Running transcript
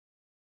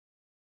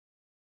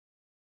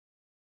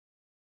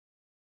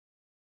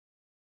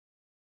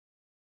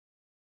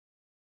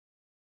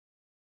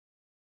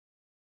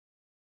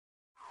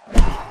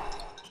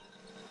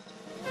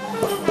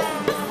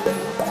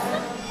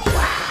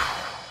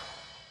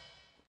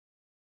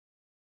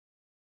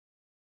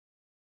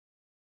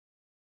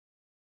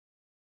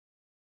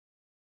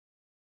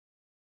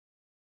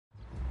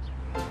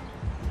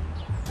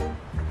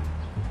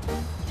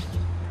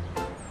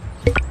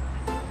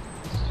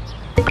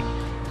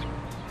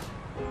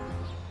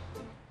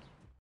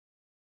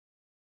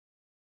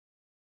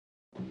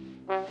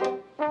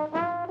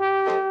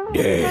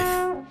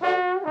Death.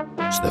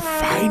 It's the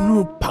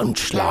final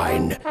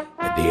punchline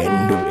at the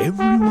end of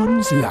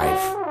everyone's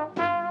life.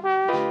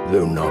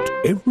 Though not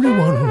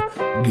everyone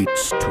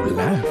gets to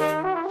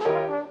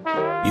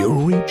laugh.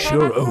 You'll reach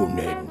your own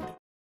end.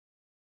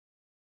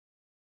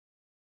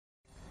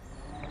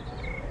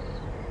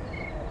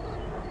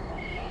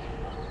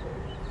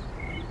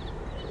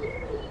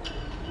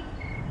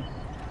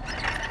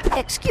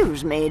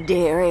 Excuse me,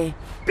 dearie.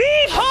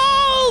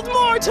 Behold,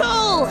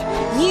 mortal!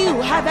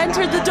 You have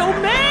entered the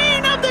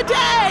domain of the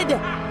dead!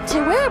 To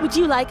where would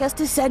you like us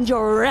to send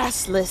your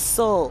restless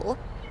soul?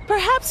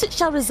 Perhaps it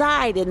shall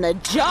reside in the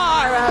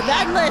jar of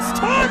endless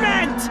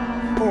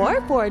torment!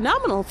 Or, for a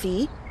nominal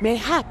fee,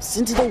 mayhaps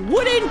into the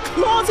wooden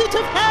closet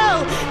of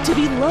hell, to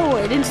be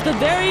lowered into the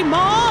very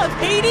maw of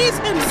Hades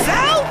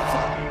himself!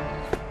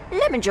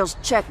 Let me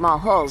just check my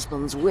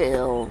husband's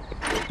will.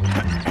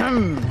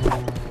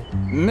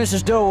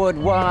 Mrs.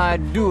 Durwood, while I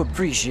do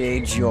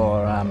appreciate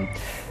your,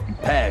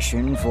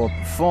 passion for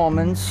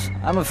performance,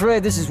 I'm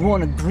afraid this is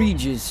one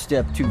egregious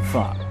step too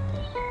far.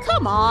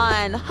 Come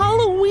on,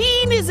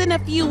 Halloween is in a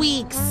few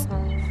weeks.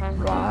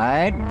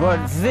 Right,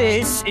 but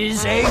this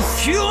is a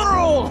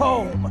funeral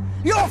home!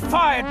 You're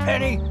fired,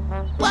 Penny!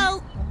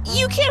 Well,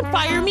 you can't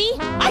fire me.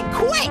 I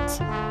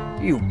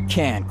quit! You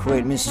can't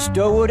quit, Mrs.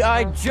 Durwood.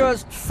 I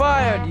just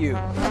fired you.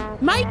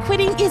 My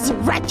quitting is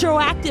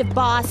retroactive,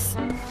 boss.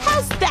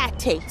 How's that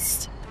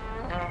taste?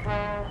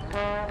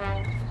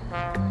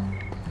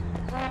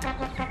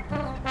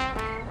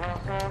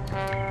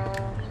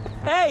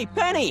 Hey,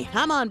 Penny!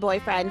 Come on,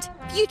 boyfriend.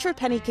 Future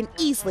Penny can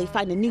easily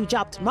find a new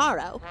job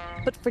tomorrow.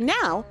 But for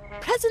now,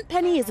 present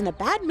Penny is in a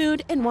bad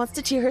mood and wants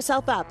to cheer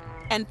herself up.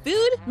 And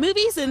food,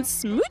 movies, and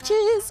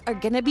smooches are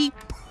gonna be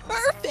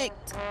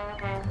perfect.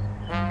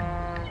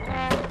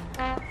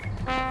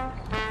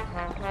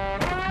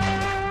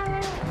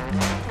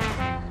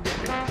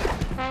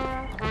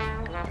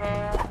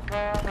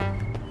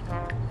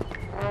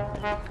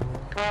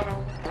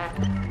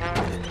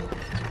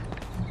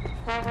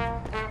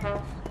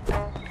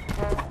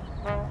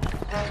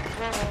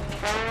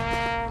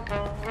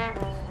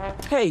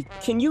 Hey,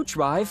 can you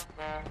drive?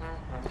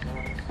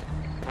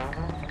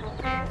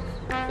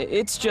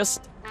 It's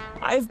just,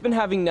 I've been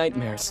having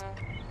nightmares.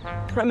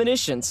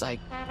 Premonitions, I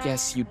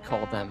guess you'd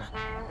call them.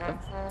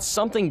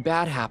 Something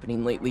bad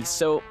happening lately,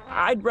 so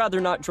I'd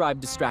rather not drive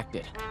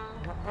distracted.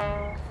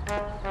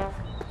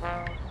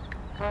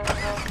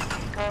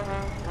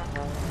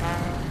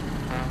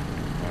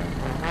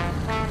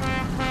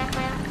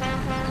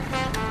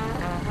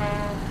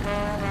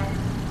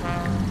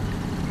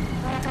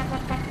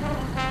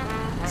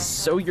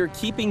 So you're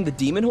keeping the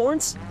demon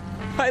horns?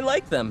 I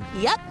like them.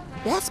 Yep,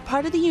 best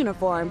part of the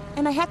uniform,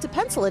 and I had to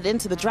pencil it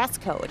into the dress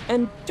code.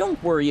 And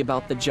don't worry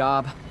about the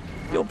job.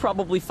 You'll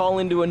probably fall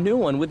into a new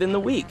one within the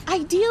week.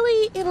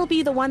 Ideally, it'll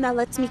be the one that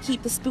lets me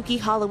keep the spooky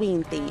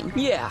Halloween theme.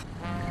 Yeah.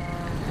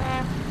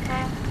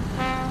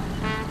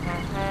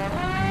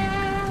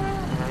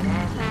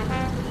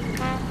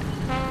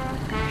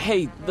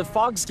 Hey, the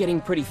fog's getting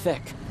pretty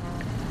thick.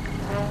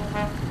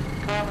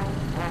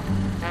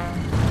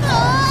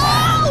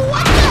 Oh,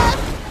 what the?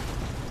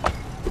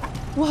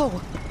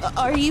 Whoa,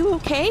 are you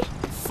okay?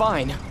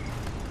 Fine.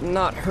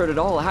 Not hurt at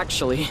all,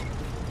 actually.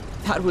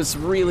 That was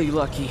really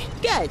lucky.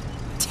 Good.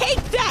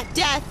 Take that,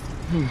 Death!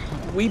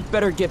 We'd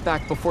better get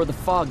back before the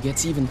fog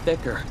gets even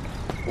thicker.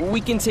 We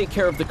can take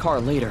care of the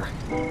car later.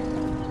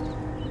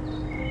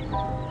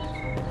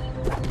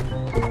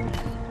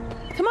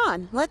 Come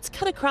on, let's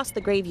cut across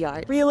the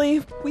graveyard.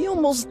 Really? We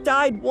almost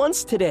died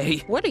once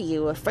today. What are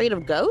you, afraid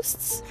of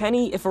ghosts?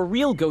 Penny, if a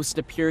real ghost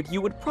appeared,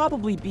 you would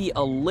probably be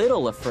a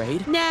little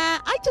afraid. Nah,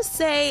 I just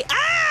say,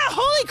 ah,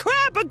 holy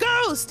crap, a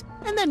ghost!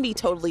 And then be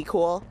totally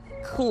cool.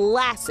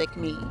 Classic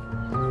me.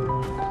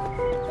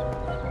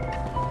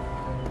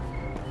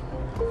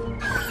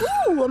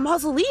 Ooh, a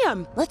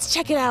mausoleum. Let's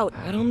check it out.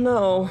 I don't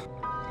know.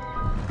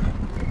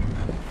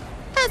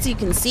 As you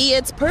can see,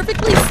 it's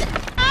perfectly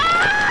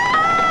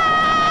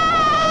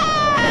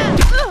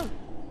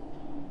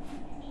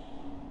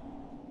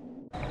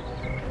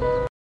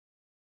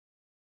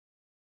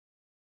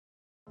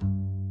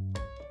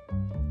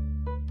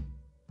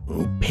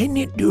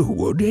Penny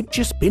Durwood had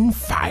just been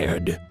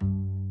fired.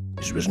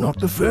 This was not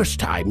the first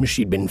time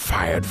she'd been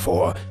fired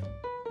for,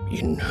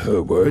 in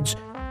her words,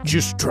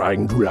 just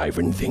trying to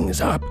liven things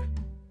up.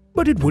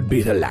 But it would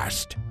be the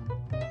last.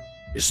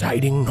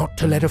 Deciding not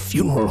to let a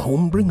funeral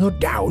home bring her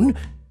down,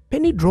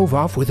 Penny drove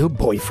off with her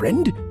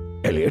boyfriend,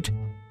 Elliot,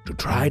 to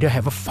try to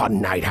have a fun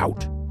night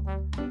out.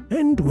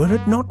 And were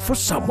it not for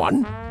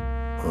someone,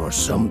 or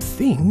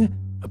something,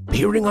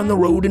 appearing on the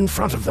road in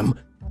front of them,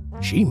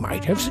 she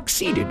might have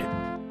succeeded.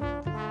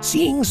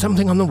 Seeing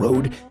something on the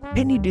road,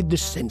 Penny did the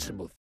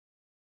sensible thing.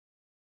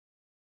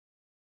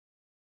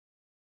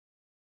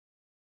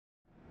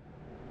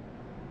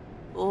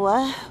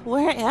 What?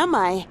 Where am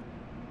I?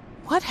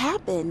 What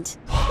happened?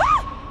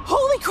 Ah!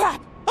 Holy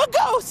crap! A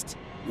ghost!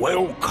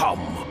 Welcome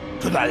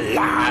to the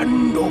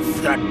land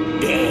of the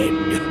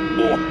dead.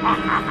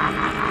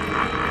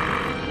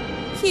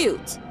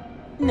 Cute.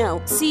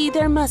 No, see,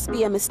 there must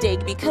be a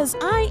mistake because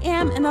I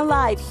am an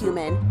alive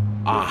human.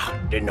 Ah,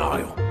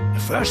 denial. The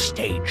first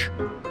stage.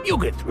 You'll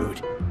get through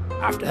it.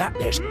 After that,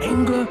 there's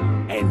anger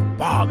and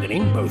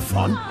bargaining, both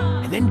fun,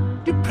 and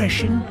then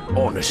depression,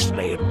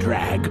 honestly a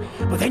drag,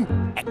 but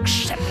then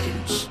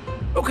acceptance.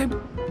 Okay,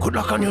 good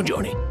luck on your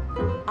journey.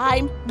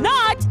 I'm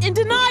not in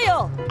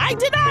denial! I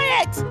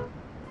deny it!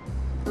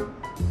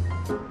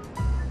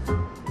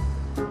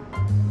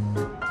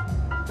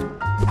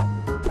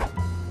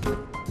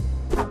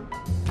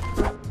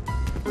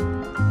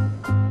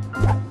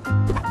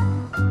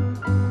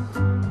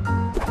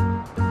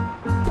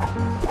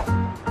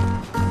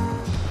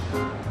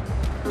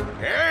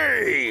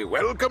 Hey,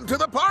 welcome to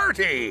the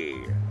party!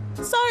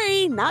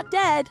 Sorry, not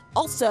dead.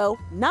 Also,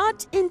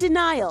 not in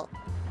denial.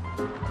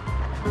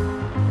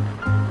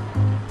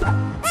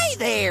 Hey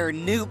there,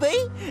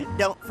 newbie!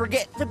 Don't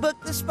forget to book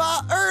the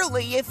spa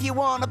early if you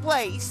want a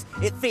place.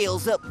 It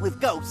fills up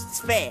with ghosts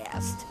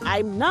fast.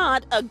 I'm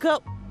not a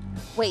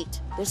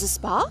Wait, there's a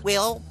spa?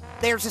 Well,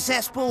 there's a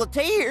cesspool of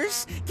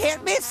tears.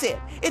 Can't miss it.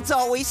 It's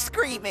always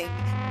screaming.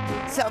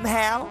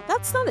 Somehow.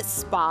 That's not a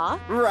spa.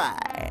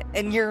 Right,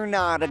 and you're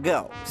not a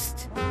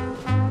ghost.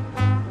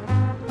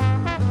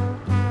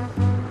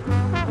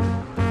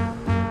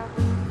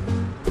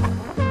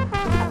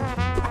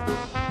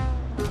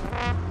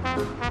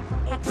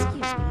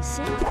 Excuse me,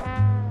 sir.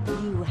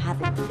 You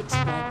haven't fixed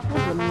my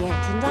problem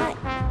yet, and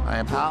My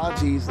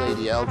apologies,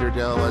 Lady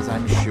Elderdough. As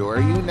I'm sure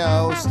you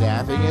know,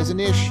 staffing is an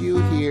issue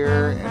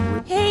here, and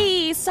we're...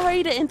 Hey,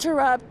 sorry to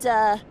interrupt,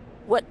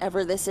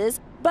 whatever this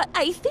is, but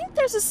I think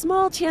there's a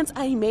small chance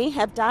I may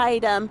have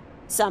died,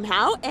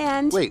 somehow,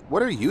 and... Wait,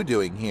 what are you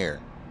doing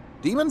here?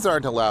 Demons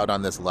aren't allowed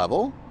on this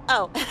level.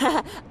 Oh,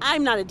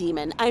 I'm not a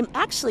demon. I'm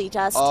actually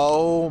just...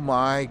 Oh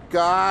my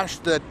gosh,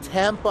 the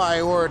temp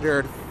I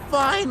ordered.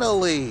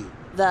 Finally!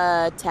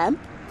 The temp?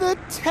 The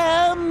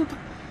temp!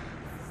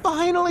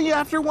 Finally,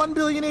 after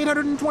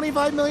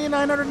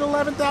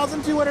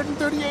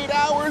 1,825,911,238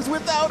 hours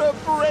without a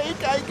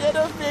break, I get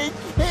a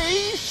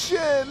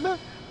vacation!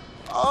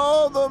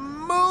 Oh, the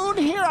moon,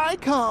 here I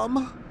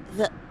come!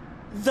 The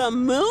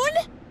moon?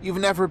 You've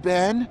never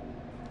been?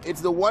 It's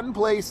the one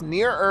place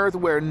near Earth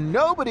where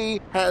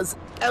nobody has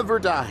ever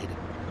died.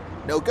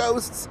 No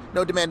ghosts,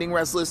 no demanding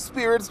restless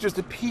spirits, just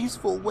a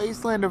peaceful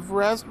wasteland of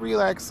rest,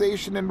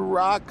 relaxation, and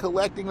rock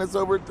collecting that's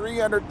over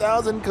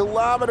 300,000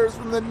 kilometers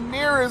from the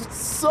nearest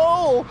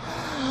soul.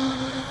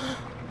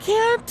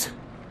 Can't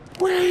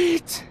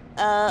wait.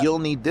 You'll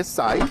need this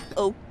scythe.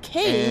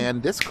 Okay.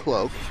 And this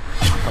cloak.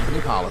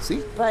 Company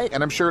policy. But...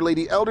 And I'm sure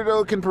Lady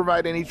Elderdoughs can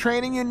provide any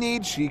training you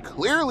need. She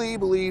clearly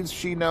believes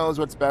she knows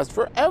what's best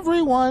for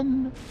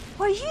everyone.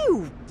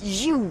 why,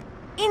 you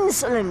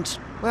insolent!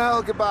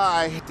 Well,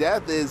 goodbye.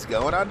 Death is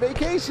going on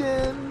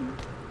vacation.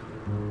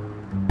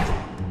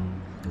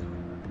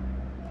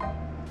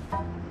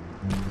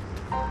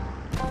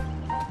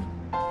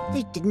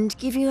 They didn't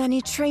give you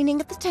any training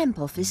at the temp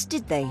office,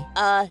 did they?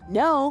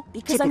 No,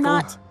 because Typical. I'm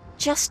not...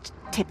 Just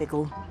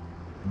typical.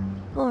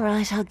 All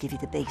right, I'll give you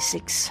the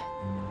basics.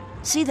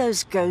 See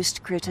those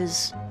ghost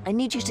critters? I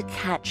need you to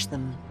catch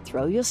them.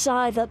 Throw your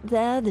scythe up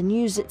there, then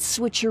use its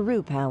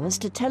switcheroo powers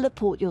to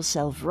teleport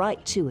yourself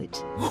right to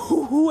it.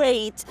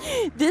 Wait,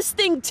 this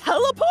thing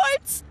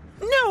teleports?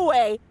 No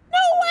way! No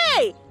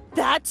way!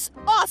 That's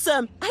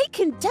awesome! I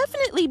can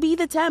definitely be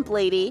the temp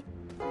lady.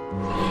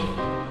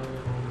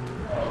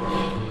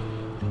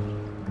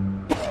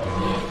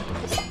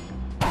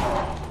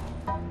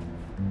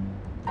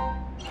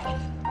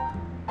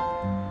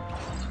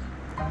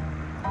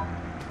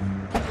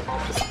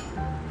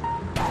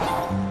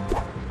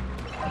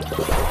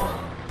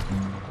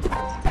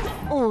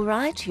 All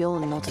right, you're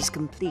not as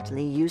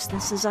completely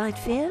useless as I'd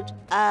feared.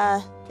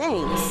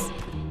 Thanks.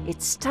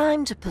 It's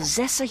time to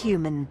possess a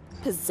human.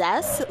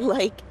 Possess?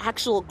 Like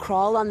actual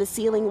crawl on the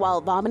ceiling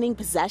while vomiting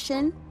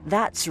possession?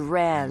 That's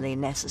rarely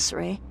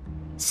necessary.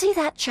 See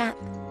that chap?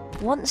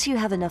 Once you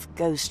have enough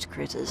ghost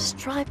critters,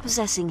 try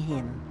possessing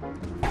him.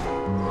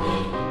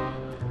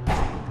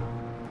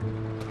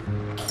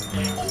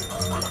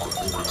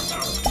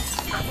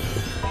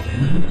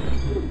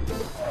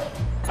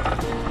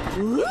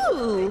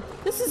 Ooh,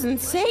 this is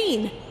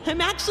insane.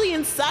 I'm actually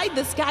inside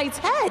this guy's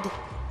head.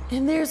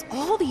 And there's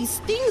all these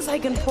things I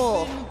can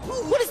pull.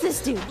 What does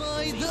this do?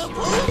 By the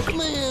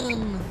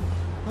Bookman!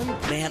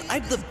 Man,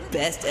 I'm the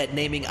best at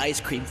naming ice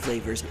cream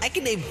flavors. I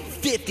can name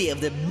 50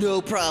 of them,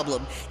 no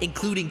problem,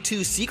 including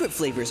 2 secret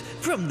flavors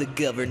from the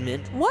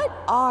government. What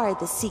are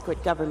the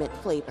secret government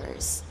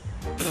flavors?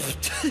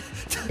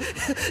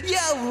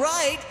 Yeah,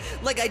 right!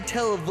 Like I'd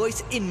tell a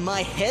voice in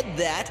my head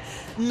that.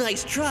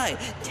 Nice try,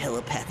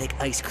 telepathic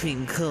ice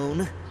cream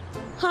cone.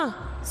 Huh,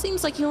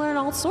 seems like you learn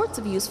all sorts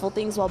of useful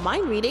things while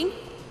mind reading,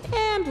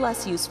 and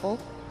less useful.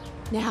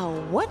 Now,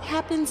 what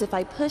happens if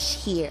I push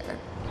here?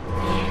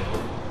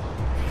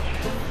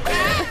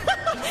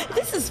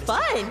 This is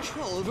fun!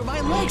 Control over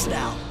my legs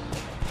now.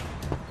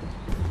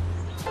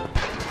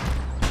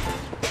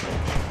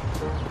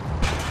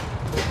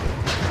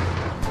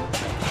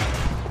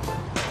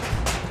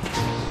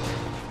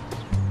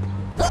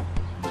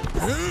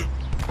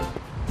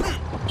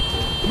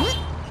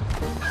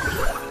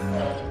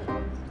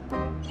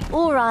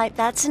 All right,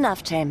 that's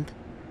enough, Temp.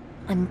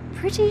 I'm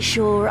pretty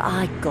sure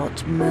I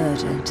got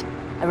murdered.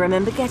 I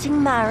remember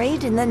getting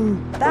married and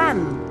then,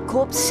 bam,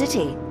 Corpse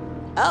City.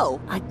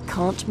 Oh. I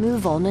can't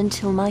move on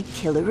until my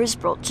killer is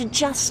brought to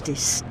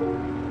justice.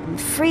 I'm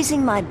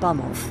freezing my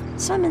bum off,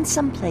 so I'm in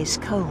someplace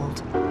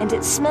cold. And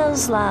it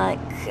smells like,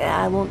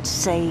 I want to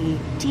say,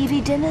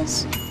 TV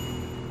dinners?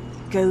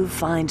 Go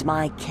find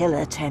my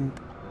killer, Temp.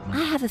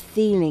 I have a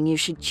feeling you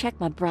should check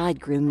my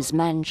bridegroom's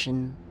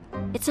mansion.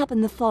 It's up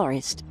in the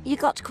forest. You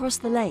got to cross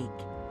the lake.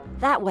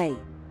 That way.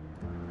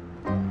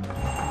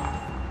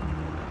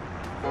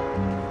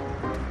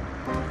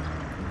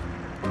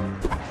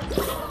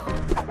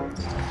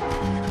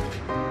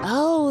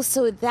 Oh,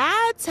 so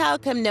that's how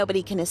come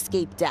nobody can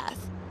escape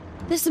death.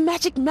 There's a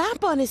magic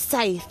map on his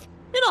scythe.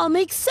 It all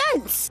makes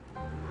sense.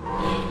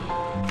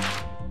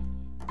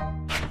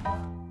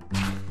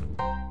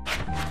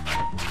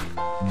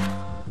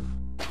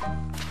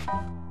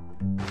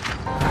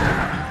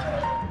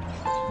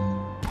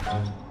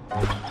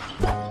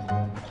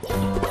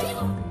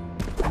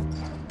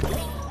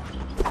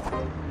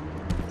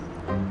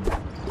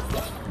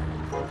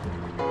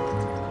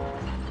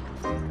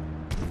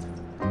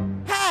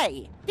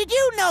 Hey, did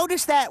you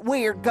notice that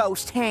weird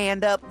ghost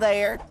hand up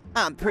there?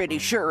 I'm pretty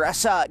sure I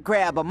saw it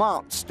grab a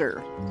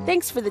monster.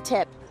 Thanks for the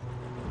tip.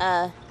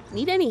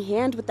 Need any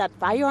hand with that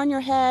fire on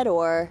your head,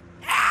 or...?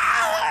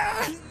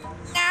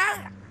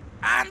 Nah,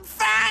 I'm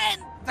fine,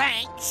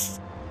 thanks.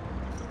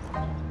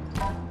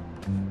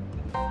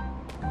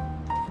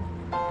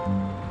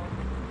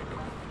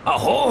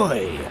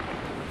 Ahoy!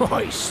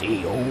 I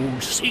see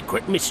old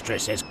secret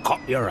mistress has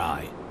caught your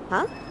eye.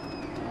 Huh?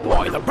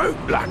 Why, the boat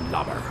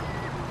landlubber.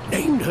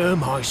 Named her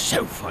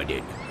myself, I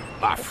did.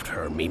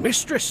 After me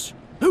mistress.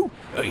 Who,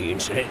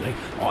 incidentally,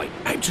 I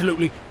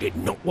absolutely did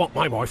not want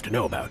my wife to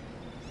know about.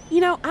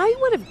 You know, I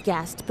would have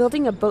guessed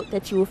building a boat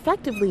that you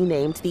effectively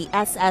named the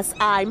SS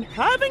I'm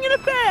having an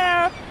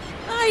affair.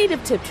 I'd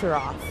have tipped her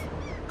off.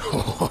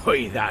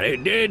 Oh, that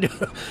it did.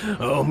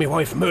 Oh, my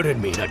wife murdered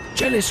me, that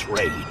jealous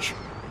rage.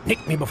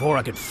 Nicked me before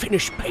I could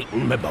finish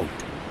painting my boat.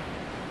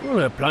 All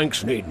her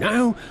planks need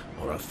now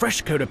are a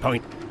fresh coat of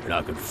paint, and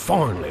I could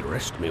finally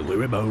rest me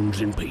weary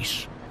bones in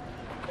peace.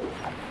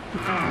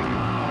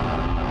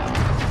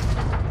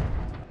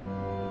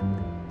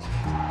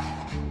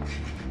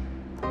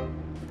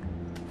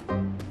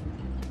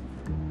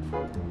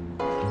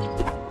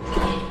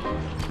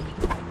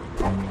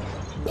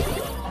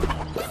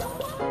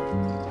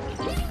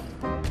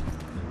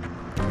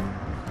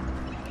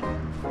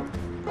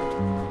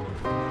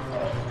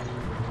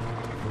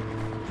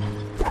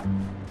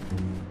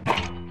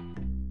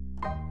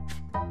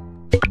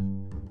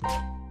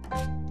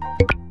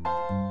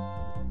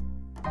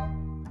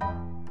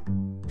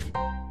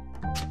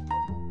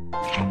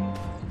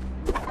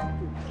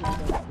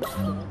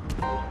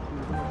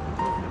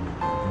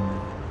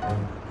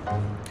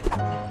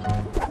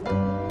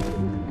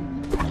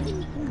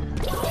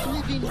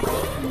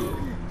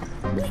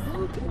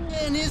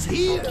 Man is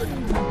here!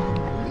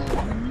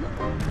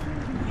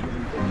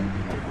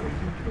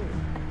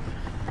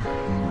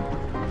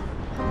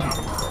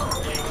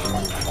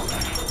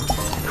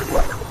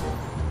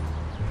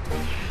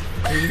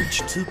 Urge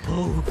to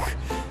poke,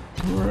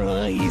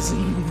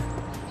 rising.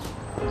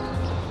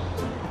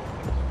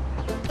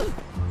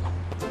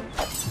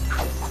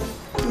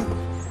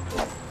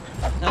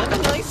 Have a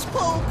nice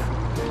poke.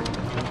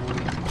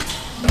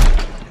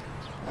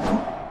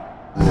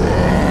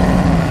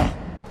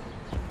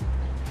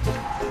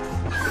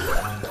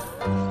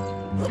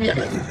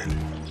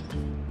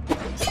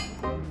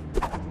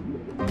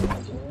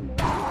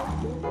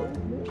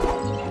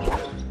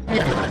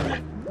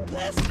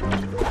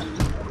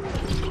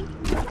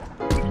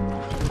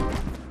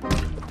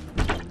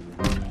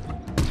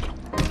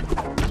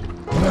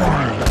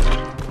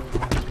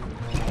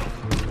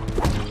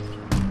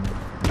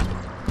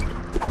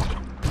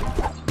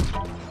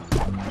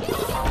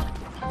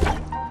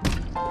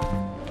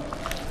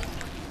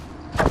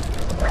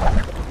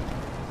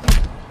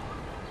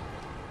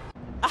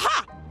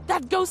 Aha!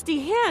 That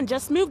ghosty hand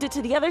just moved it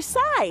to the other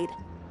side.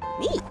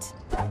 Neat.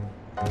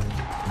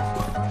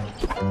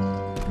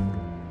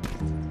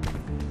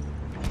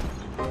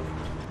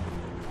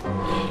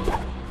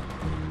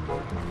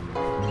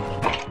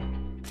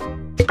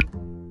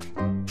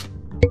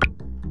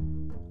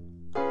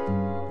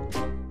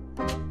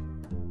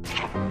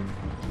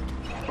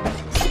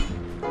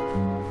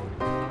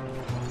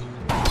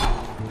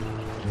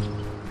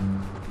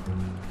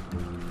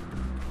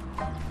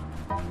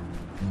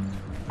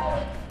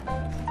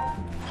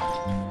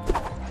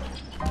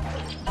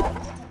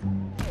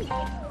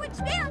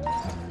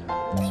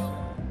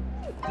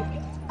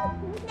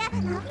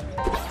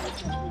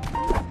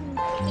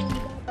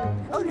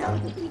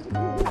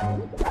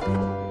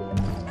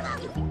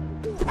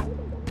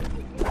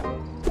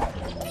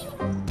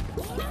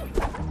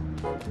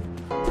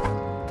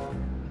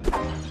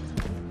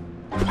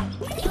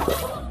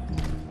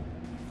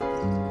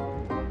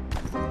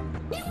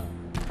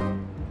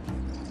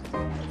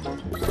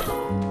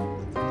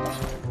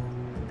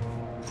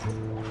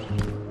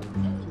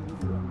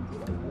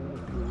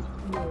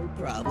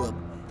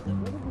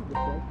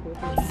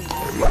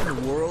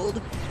 the world?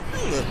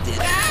 Looked it.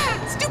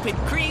 Ah! Stupid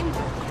cream!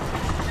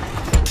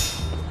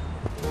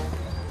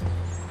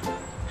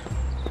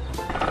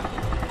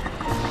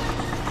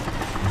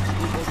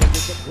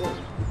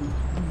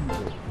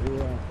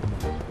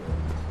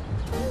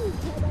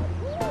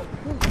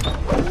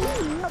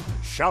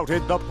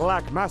 Shouted the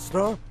Black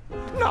Master.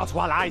 Not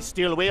while I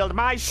still wield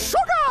my sugar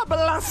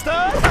blaster!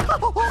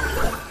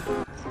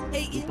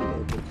 Hey,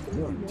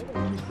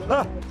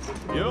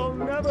 You'll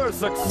never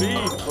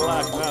succeed,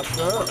 Black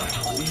Master.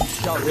 He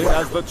shouted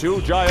as the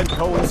two giant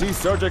cones he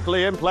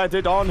surgically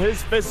implanted on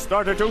his fist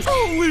started to—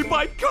 Holy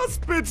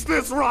bicuspids,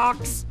 this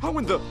rocks! How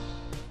in the—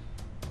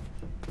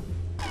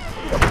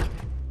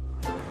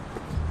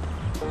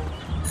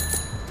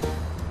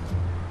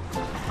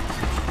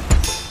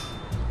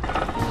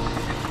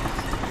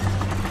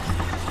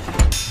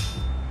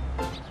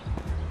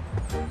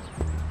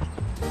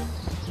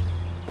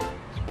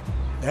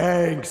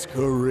 Thanks,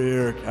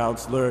 career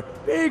counselor.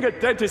 Being a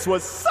dentist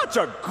was such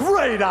a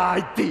great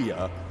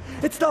idea.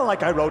 It's not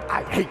like I wrote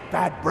 "I hate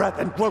bad breath"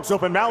 and close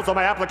open mouths on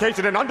my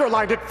application and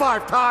underlined it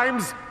 5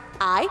 times.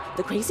 I,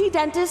 the crazy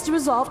dentist,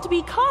 resolved to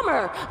be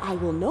calmer. I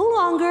will no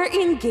longer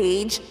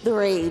engage the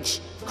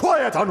rage.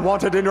 Quiet,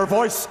 unwanted inner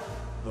voice.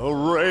 The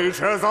rage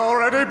has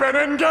already been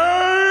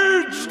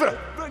engaged.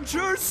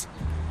 Adventures?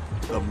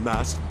 The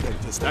masked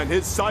dentist and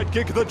his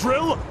sidekick, the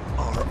drill,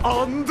 are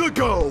on the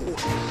go.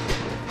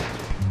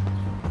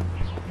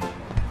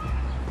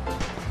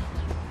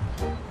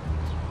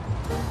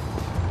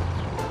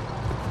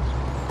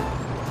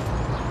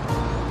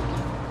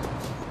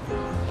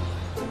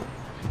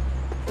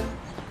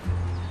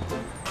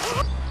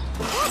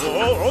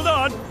 Whoa, hold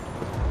on!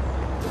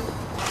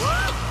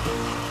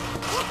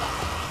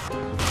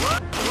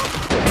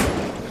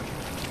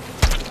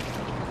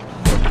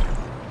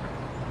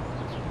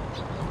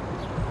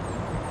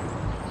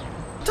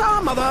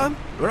 Ta, Mother!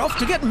 We're off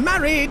to get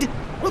married!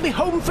 We'll be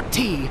home for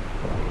tea.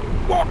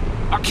 What?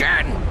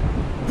 Again?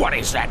 What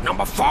is that,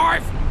 number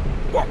 5?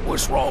 What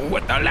was wrong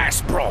with the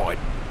last bride?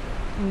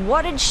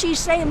 What did she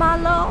say, my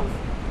love?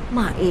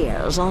 My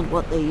ears aren't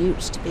what they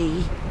used to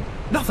be.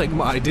 Nothing,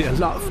 my dear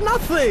love,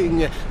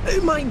 nothing!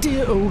 My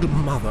dear old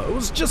mother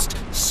was just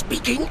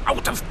Speaking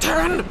out of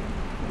turn?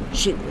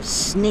 She was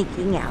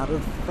sneaking out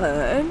of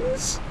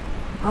ferns?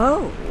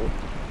 Oh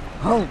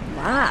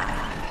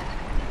my.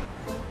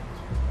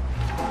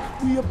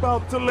 We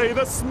about to lay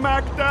the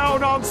smack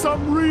down on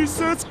some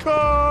Reese's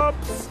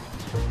cups.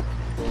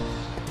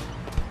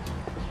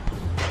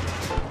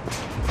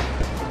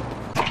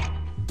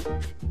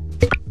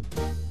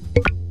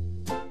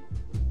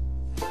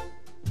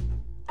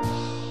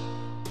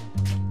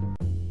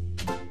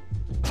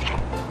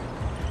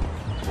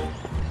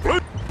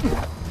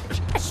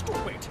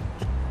 stupid.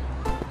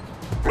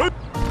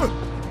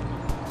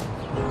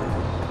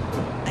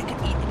 I could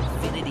eat an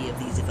infinity of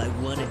these if I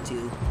wanted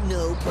to.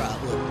 No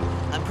problem.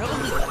 I'm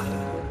probably the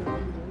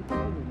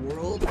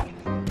world.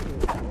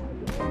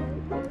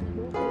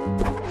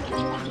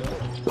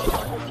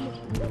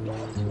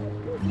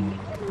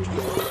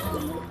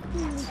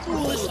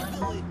 Foolish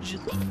village.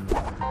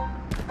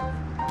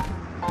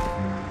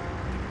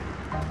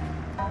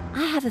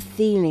 I have a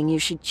feeling you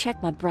should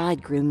check my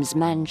bridegroom's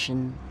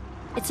mansion.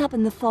 It's up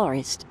in the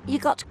forest. You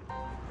got...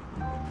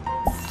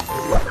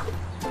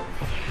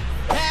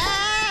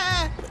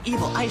 Ah! The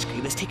evil ice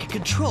cream has taken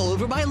control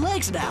over my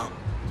legs now.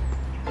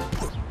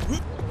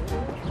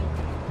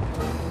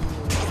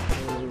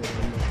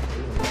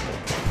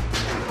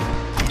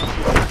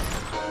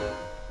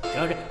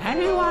 Should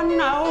anyone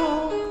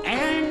know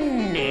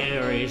any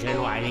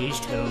reason why these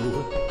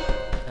two,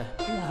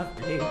 the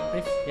lovely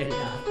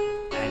Priscilla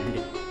and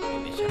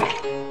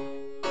Elizabeth,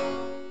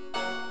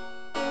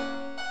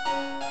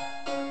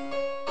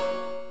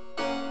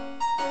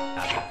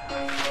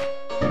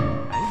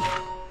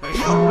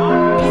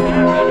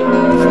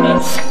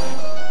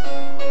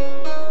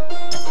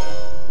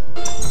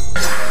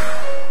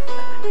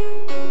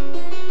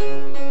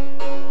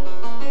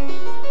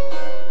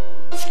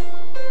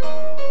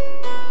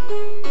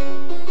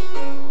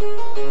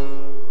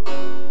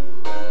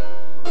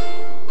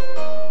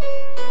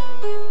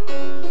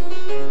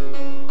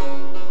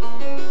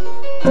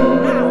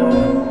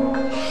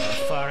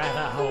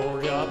 forever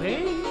hold your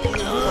peace.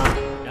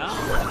 No.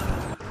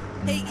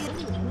 Hey,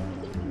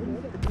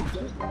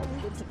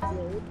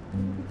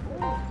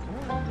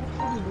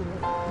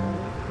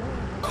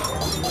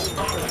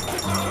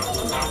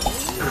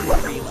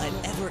 cream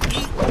I've ever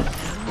eaten.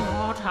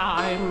 More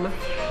time.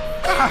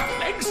 Ah,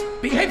 legs,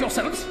 behave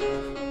yourselves!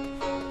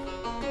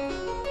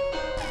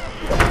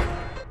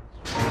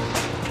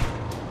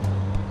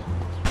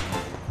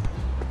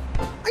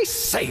 I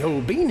say,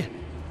 old bean,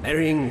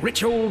 marrying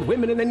rich old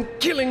women and then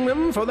killing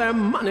them for their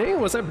money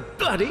was a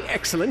bloody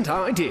excellent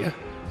idea.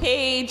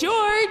 Hey,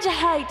 George,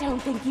 I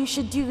don't think you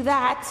should do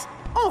that.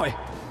 Oi,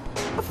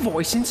 a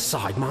voice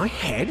inside my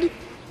head?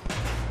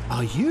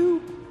 Are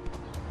you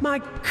my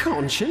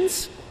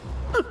conscience?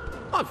 Huh,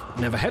 I've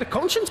never had a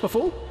conscience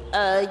before.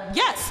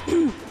 Yes.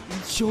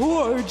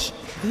 George,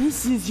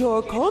 this is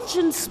your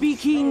conscience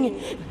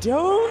speaking.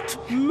 Don't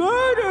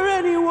murder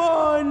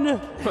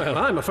Well,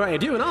 I'm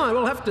afraid you and I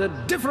will have to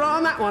differ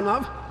on that one,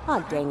 love.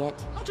 Oh, dang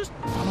it. I'll just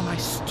follow my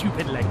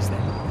stupid legs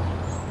then.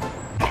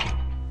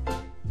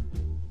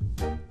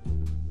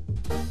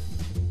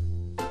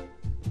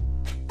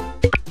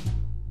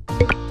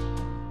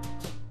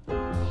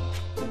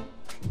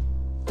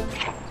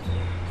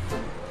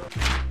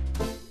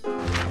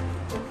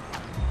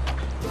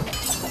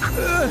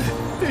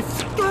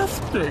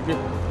 Disgusting!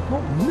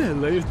 Not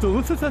nearly as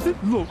delicious as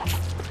it looks.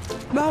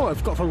 Now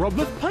I've got to rub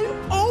this paint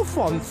off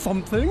on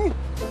something.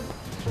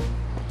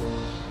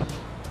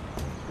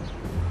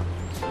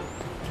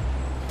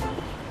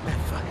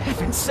 For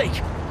heaven's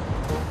sake!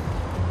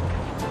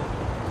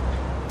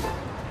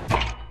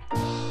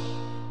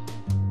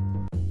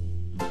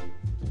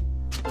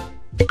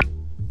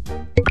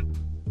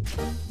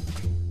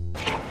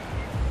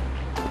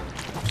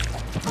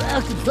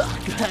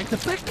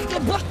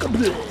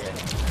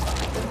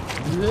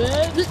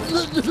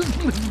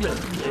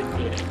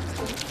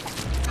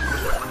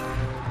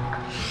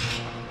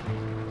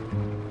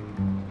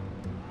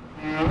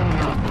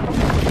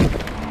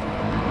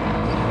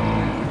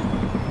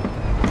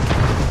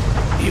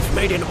 You've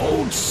made an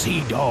old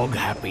sea dog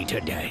happy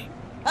today.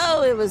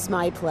 Oh, it was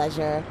my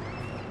pleasure.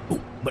 Oh,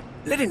 but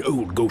let an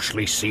old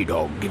ghostly sea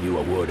dog give you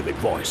a word of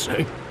advice,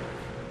 eh?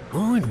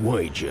 I'd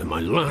wager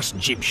my last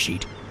jib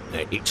sheet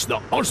that it's the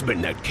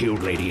husband that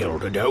killed Lady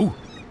Elderdoughs.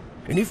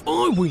 And if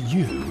I were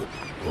you,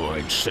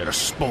 I'd set a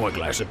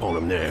spyglass upon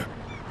him there.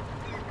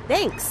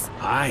 Thanks.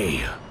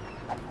 Aye.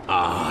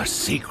 Ah,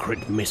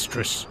 secret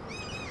mistress.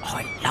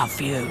 I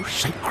love you,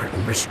 secret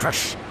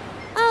mistress.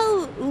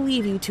 I'll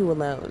leave you two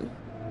alone.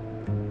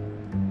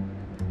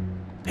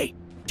 Hey,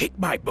 take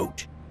my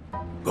boat.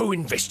 Go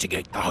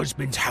investigate the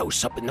husband's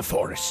house up in the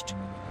forest.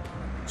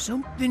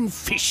 Something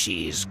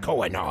fishy is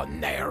going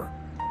on there.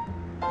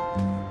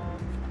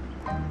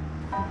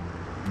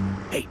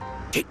 Hey,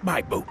 take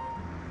my boat.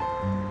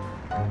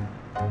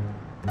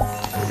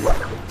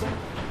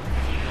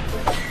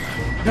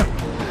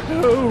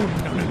 No,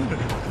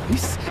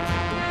 please.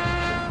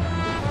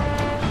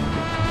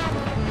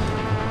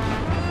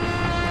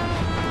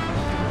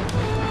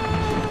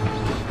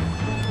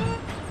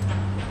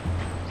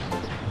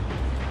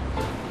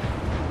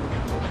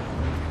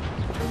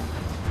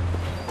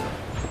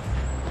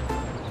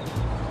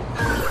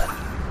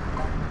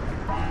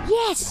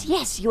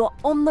 Yes, you're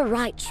on the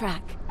right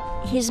track.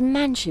 His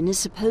mansion is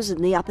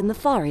supposedly up in the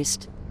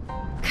forest.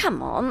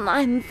 Come on,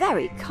 I'm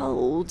very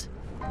cold.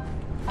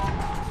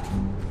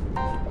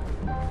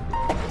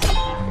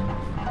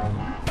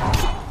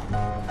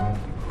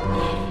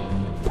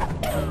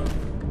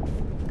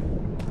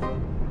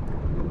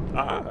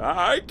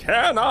 I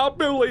cannot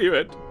believe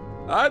it.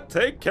 I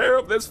take care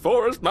of this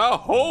forest my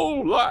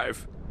whole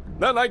life.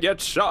 Then I get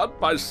shot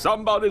by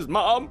somebody's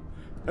mom,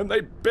 and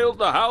they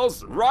build a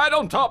house right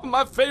on top of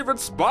my favorite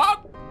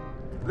spot?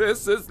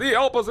 This is the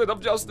opposite of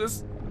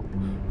justice.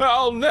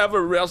 I'll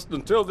never rest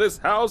until this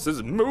house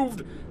is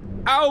moved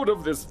out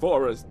of this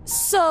forest.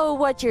 So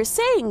what you're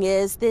saying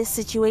is this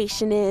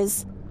situation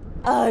is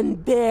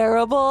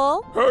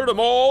unbearable? Heard 'em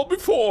all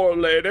before,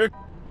 lady.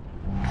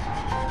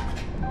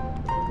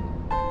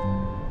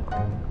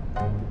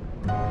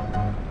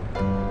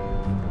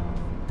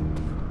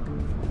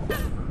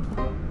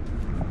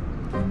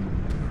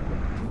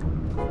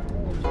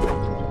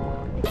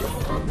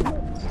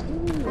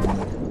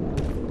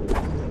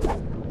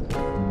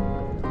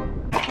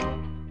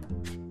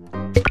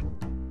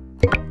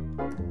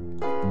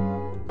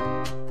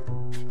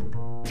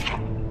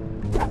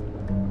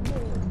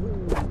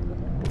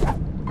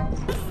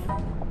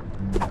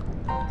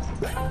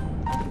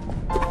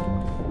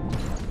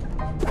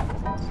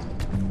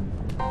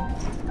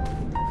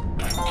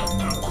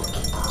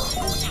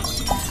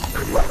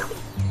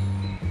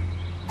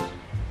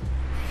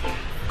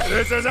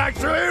 This is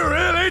actually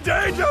really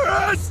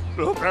dangerous!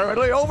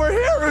 Apparently over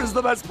here is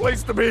the best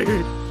place to be.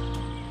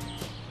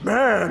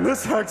 Man,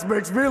 this hex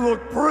makes me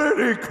look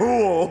pretty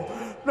cool.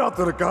 Not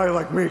that a guy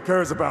like me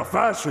cares about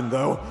fashion,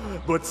 though.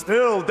 But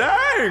still,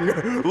 dang!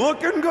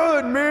 Looking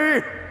good,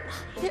 me!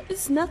 There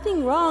is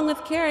nothing wrong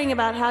with caring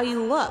about how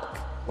you look.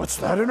 What's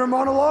that inner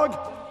monologue?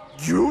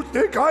 You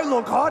think I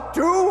look hot,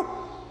 too? Oh,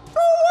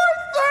 why,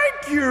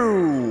 thank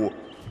you!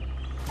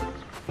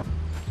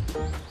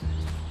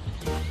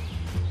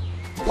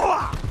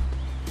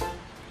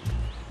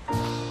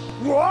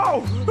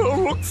 Wow!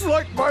 Looks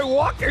like my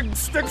walking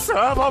sticks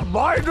have a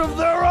mind of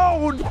their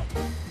own!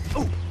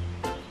 Ooh.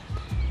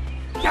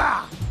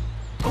 Yeah!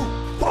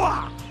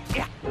 Ooh.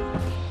 Yeah!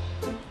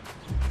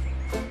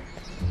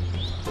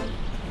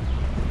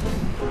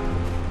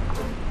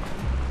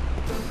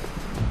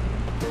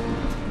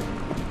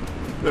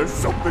 There's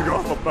something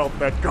off about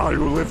that guy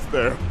who lives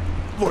there.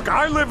 Look,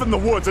 I live in the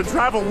woods and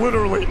travel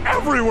literally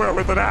everywhere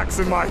with an axe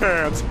in my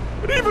hands.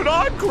 And even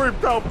I'm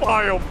creeped out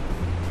by him.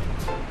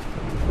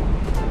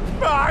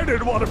 I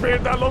didn't want to be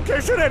in that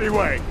location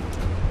anyway.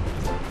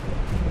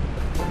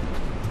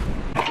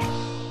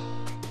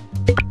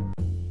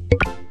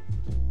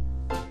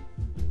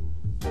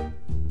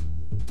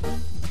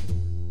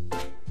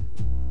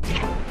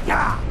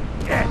 Yeah.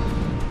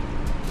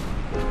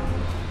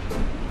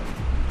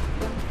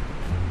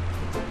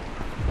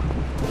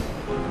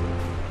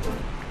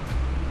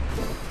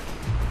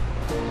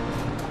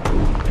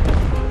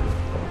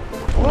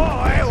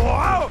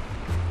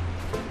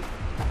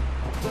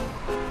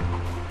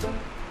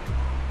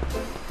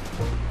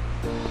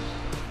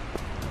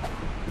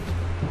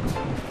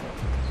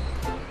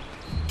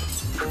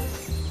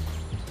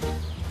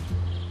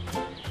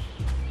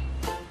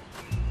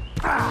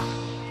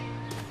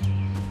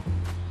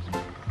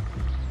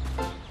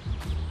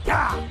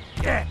 Yeah,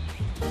 yeah.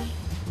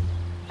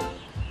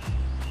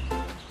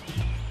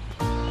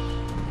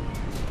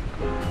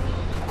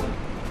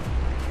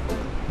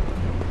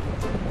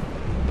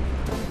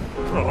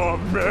 Oh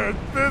man,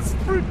 this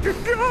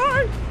freaking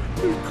guy!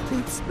 He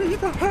creeps me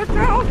the heck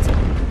out!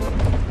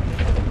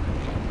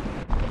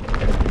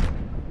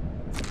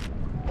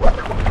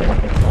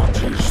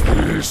 What is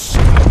this?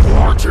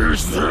 What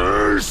is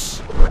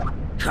this?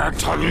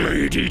 Can't a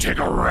lady take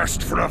a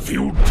rest for a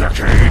few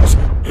decades?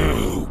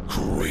 Oh,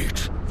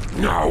 great.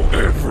 Now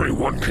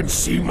everyone can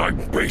see my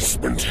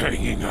basement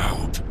hanging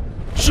out.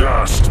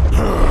 Just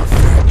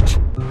perfect.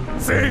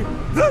 See?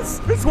 This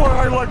is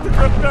why I like to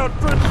get down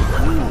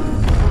to...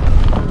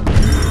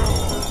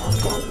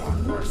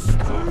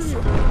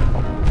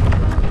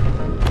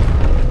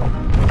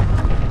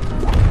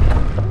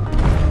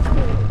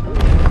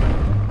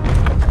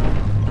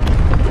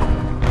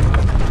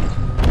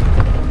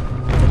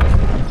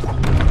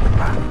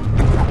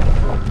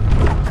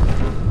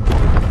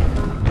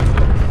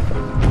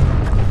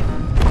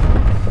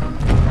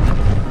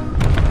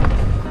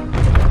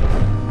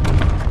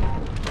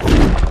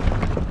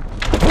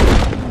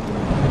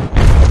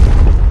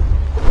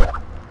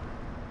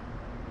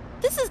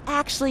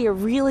 Actually a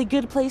really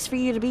good place for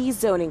you to be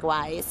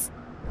zoning-wise.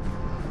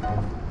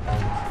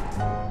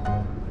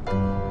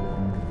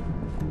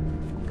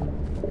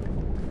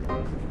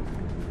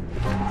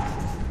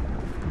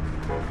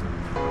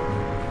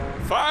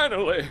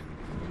 Finally!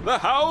 The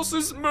house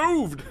is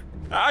moved!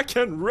 I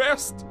can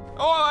rest!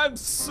 Oh, I'm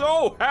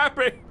so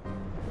happy!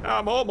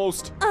 I'm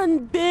almost...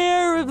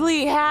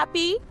 unbearably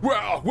happy?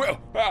 Well,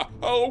 I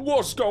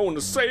was going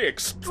to say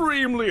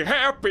extremely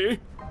happy.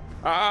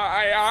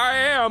 I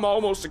am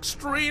almost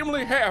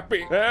extremely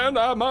happy, and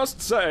I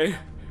must say,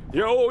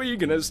 your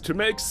eagerness to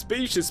make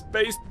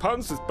species-based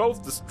puns is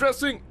both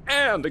distressing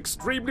and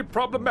extremely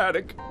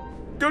problematic.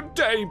 Good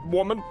day,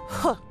 woman.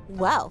 Huh,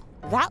 well,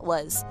 that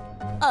was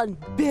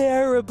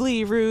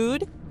unbearably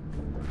rude.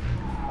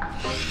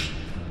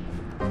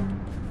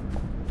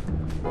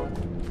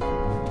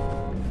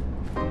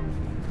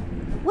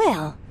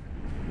 Well,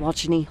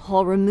 watch any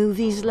horror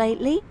movies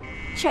lately?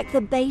 Check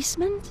the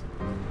basement?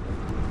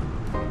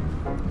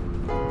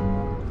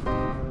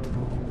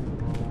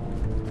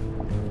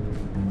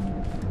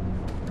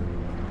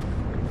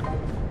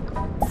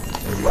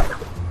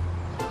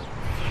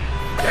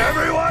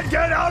 Everyone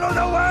get out of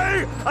the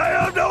way! I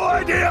have no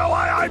idea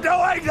why I'm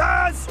doing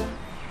this!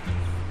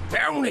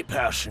 The only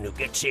person who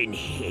gets in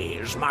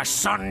here is my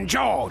son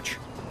George.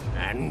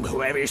 And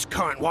whoever his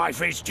current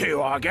wife is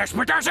too, I guess,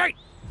 but that's it!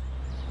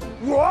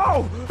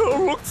 Whoa!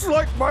 It looks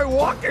like my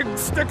walking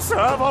sticks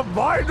have a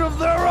mind of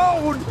their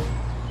own!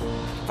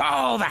 For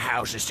all the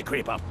houses to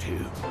creep up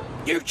to,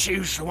 you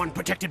choose the one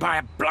protected by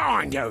a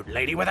blind old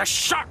lady with a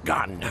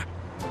shotgun.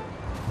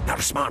 Not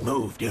a smart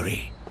move,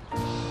 dearie.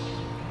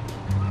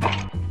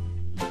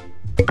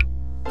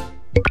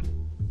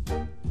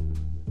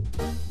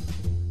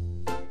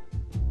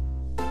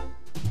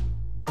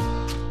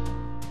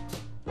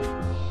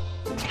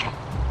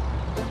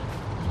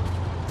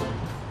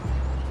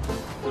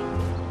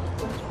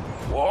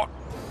 What?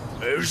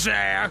 Who's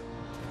there?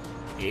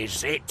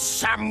 Is it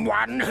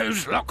someone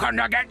who's looking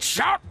to get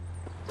shot?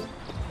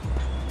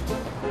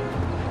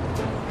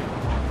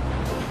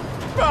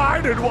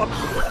 I didn't want...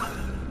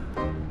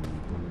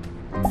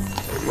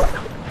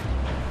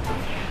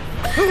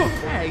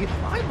 Hey,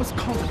 I was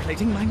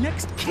contemplating my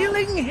next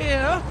killing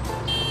here.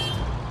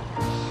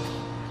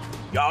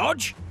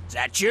 George, is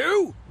that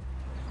you?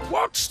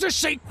 What's the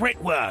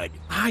secret word?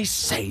 I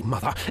say,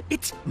 Mother,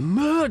 it's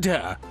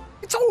murder.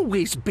 It's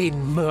always been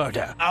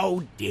murder.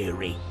 Oh,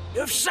 dearie,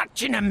 you've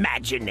such an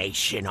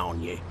imagination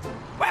on you.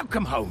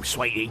 Welcome home,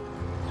 sweetie.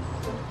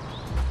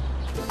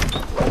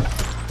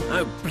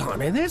 Oh,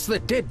 blimey, there's the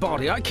dead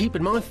body I keep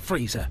in my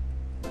freezer.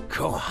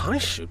 God, I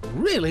should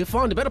really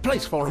find a better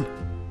place for him.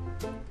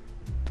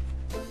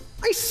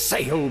 I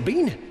say, old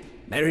bean,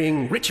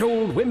 marrying rich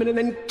old women and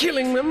then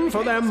killing them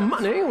for their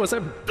money was a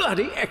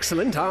bloody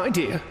excellent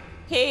idea.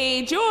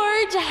 Hey,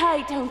 George,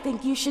 I don't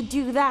think you should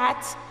do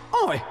that.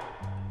 Oi,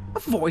 a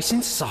voice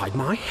inside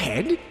my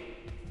head?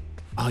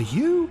 Are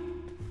you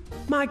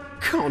my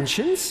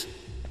conscience?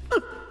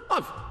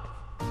 I've...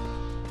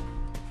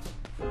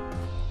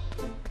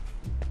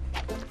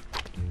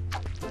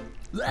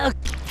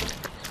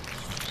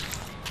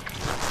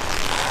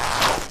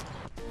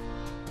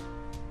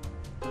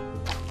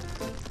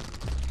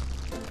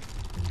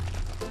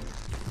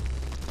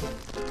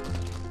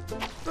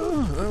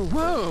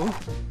 Whoa.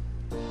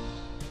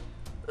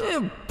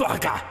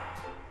 Bugger!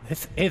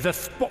 This is a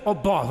spot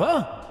of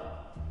bother.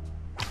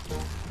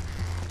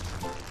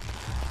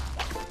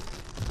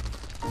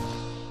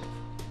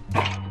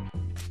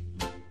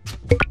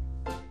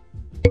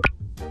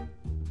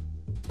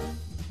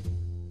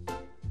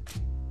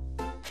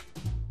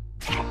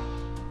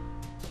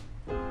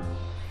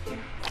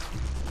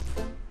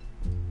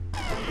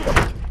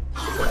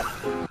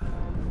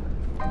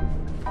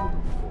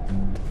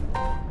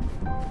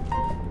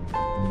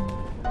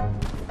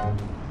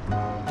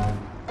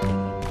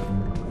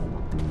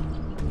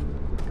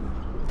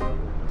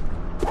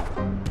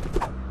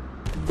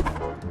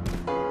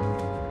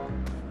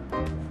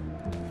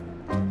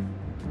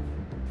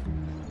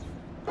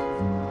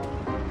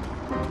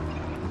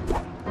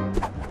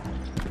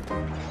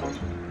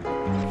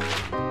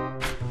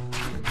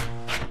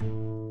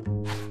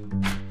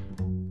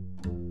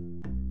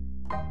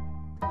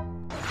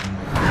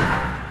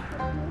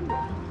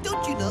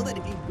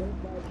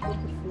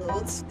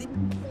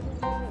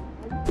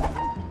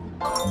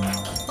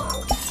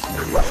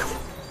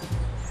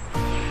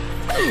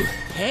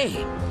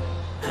 Hey,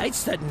 I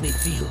suddenly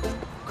feel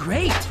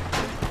great.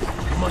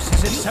 Almost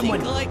as if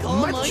someone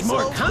much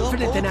more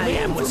confident than I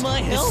am was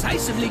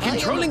decisively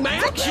controlling my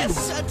actions.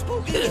 Best at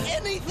poking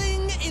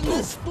anything in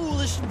this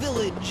foolish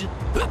village.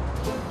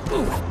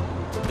 Oof.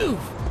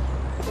 Oof.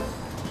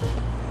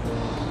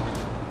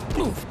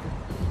 Oof.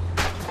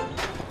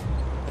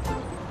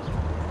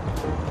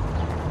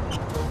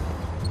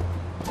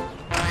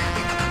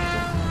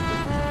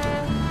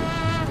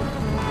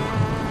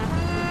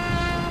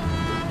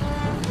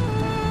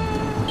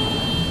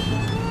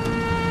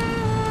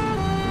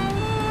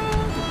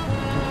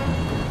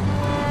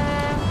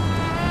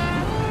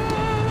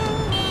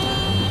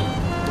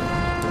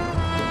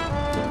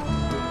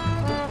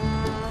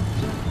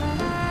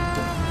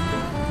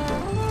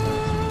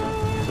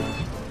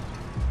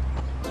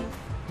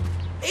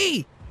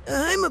 Hey,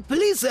 I'm a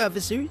police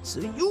officer,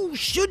 so you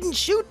shouldn't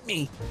shoot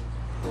me.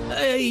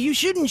 You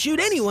shouldn't shoot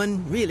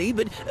anyone, really,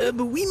 but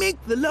we make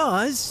the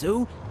laws,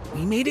 so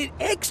we made it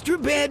extra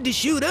bad to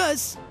shoot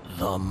us.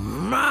 The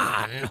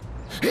man?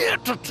 Here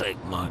to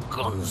take my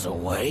guns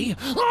away?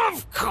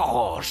 Of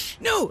course!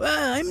 No,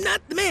 I'm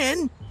not the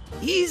man.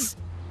 He's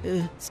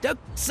stuck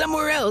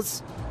somewhere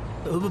else.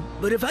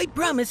 But if I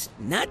promise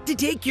not to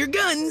take your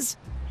guns,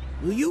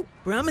 will you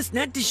promise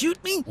not to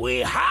shoot me? We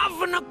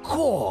have an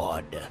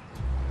accord.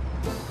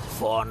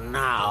 For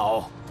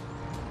now.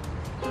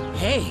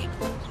 Hey,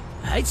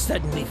 I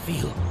suddenly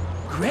feel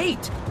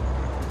great.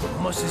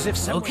 Almost as if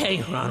someone...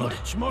 Okay, Ronald,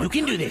 you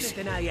can do this.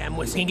 We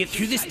can get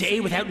through this day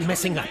without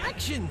messing up.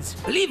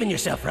 Believe in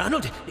yourself,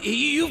 Ronald.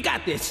 You've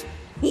got this.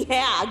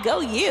 Yeah,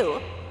 go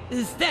you.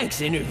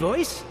 Thanks, inner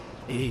voice.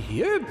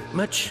 You're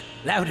much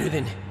louder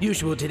than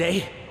usual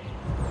today.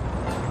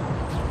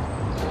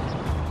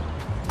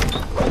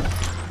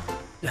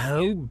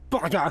 Oh,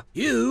 bother!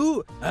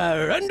 You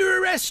are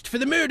under arrest for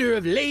the murder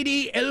of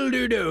Lady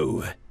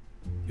Elderdoughs.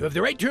 You have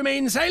the right to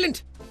remain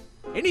silent.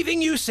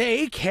 Anything you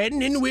say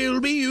can and will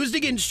be used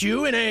against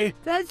you in a...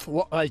 That's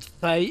what I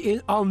say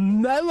in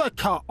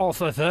America,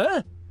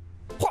 officer.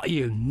 What, are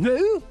you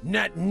new?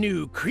 Not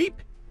new,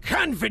 creep.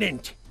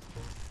 Confident.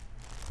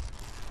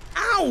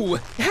 Ow!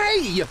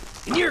 Hey!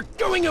 And you're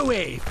going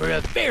away for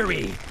a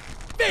very,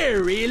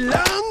 very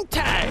long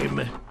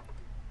time.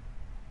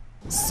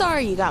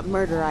 Sorry you got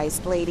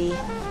murderized, lady.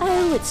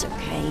 Oh, it's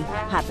okay.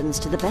 Happens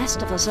to the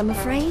best of us, I'm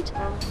afraid.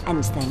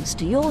 And thanks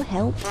to your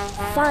help,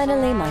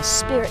 finally my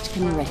spirit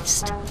can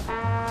rest.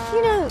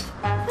 You know,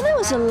 when I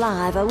was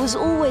alive, I was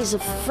always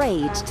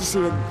afraid to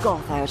see a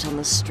goth out on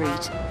the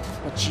street.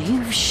 But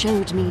you've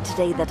showed me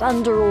today that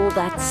under all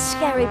that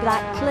scary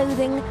black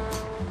clothing,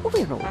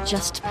 we're all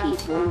just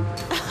people.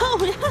 Oh,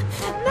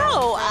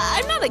 no,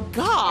 I'm not a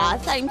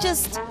goth. I'm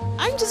just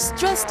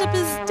dressed up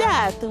as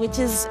death, which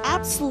is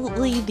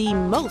absolutely the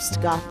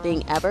most goth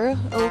thing ever.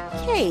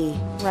 Okay,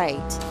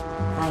 right.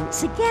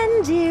 Thanks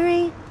again,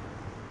 dearie.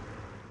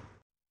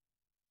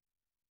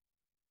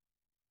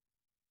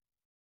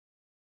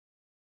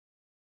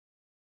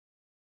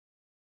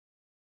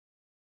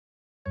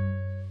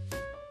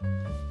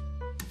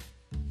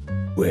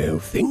 Well,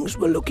 things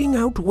were looking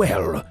out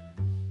well.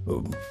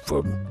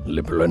 For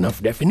liberal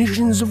enough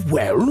definitions of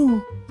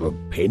well, a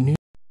penny.